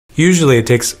Usually it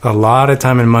takes a lot of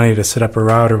time and money to set up a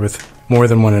router with more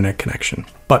than one internet connection.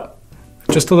 But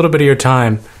just a little bit of your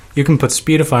time, you can put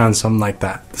Speedify on something like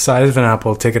that. The size of an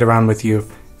apple, take it around with you,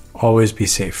 always be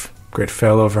safe. Great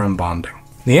failover and bonding.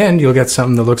 In the end, you'll get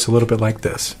something that looks a little bit like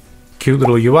this. Cute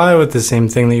little UI with the same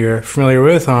thing that you're familiar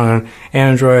with on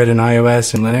Android and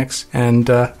iOS and Linux, and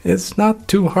it's not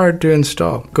too hard to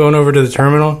install. Going over to the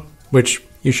terminal, which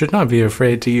you should not be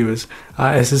afraid to use,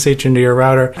 SSH into your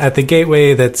router at the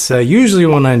gateway that's usually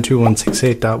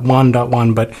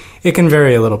 192.168.1.1, but it can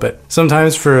vary a little bit.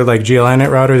 Sometimes for like GL.iNET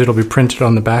routers, it'll be printed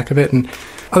on the back of it, and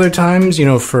other times, you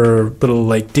know, for little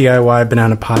like DIY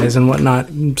banana pies and whatnot,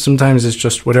 sometimes it's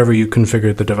just whatever you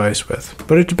configured the device with.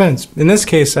 But it depends. In this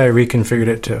case, I reconfigured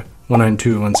it to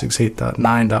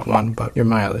 192.168.9.1, but your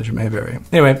mileage may vary.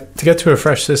 Anyway, to get to a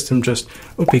fresh system, just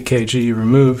opkg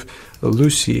remove the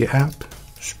Lucy app,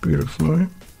 Speedify,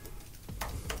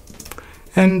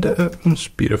 and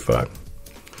Speedify.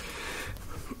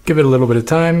 Give it a little bit of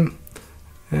time,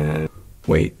 and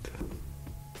wait.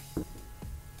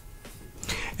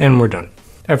 And we're done.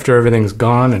 After everything's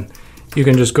gone, and you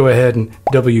can just go ahead and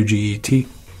wget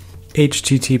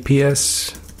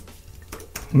https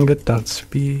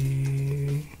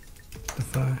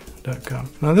get.speedify.com.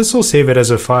 Now this will save it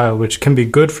as a file, which can be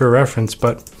good for reference,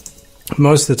 but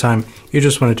most of the time you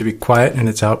just want it to be quiet in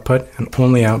its output and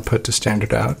only output to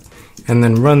standard out, and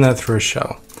then run that through a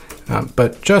shell.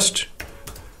 But just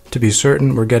to be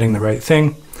certain we're getting the right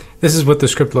thing, this is what the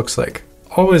script looks like.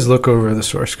 Always look over the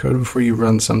source code before you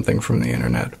run something from the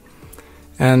internet.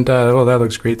 And, well, that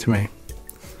looks great to me.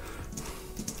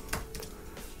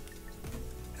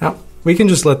 Now, we can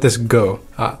just let this go.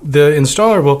 The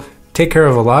installer will take care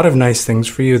of a lot of nice things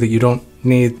for you that you don't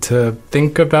need to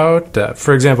think about.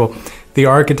 For example, the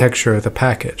architecture of the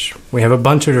package. We have a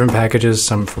bunch of different packages,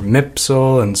 some for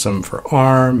MIPSL, and some for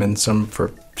ARM, and some for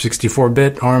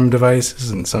 64-bit ARM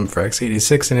devices, and some for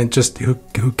x86, and it just,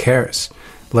 who cares?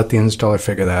 Let the installer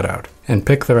figure that out and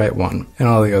pick the right one and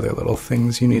all the other little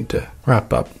things you need to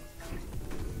wrap up.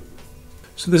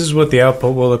 So this is what the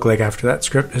output will look like after that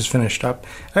script is finished up.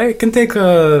 It can take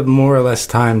more or less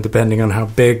time depending on how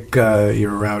big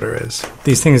your router is.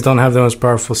 These things don't have the most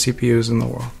powerful CPUs in the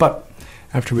world, but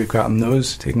after we've gotten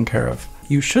those taken care of,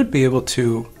 you should be able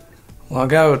to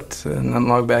log out and then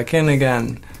log back in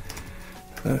again.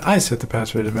 I set the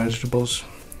password to vegetables.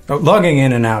 Logging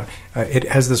in and out, it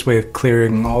has this way of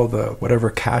clearing all the whatever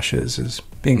caches is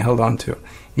being held onto.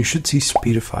 You should see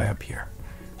Speedify up here.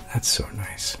 That's so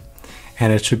nice.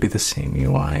 And it should be the same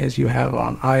UI as you have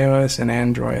on iOS and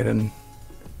Android and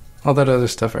all that other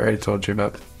stuff I already told you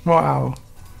about. Wow.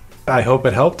 I hope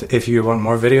it helped. If you want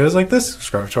more videos like this,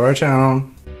 subscribe to our channel.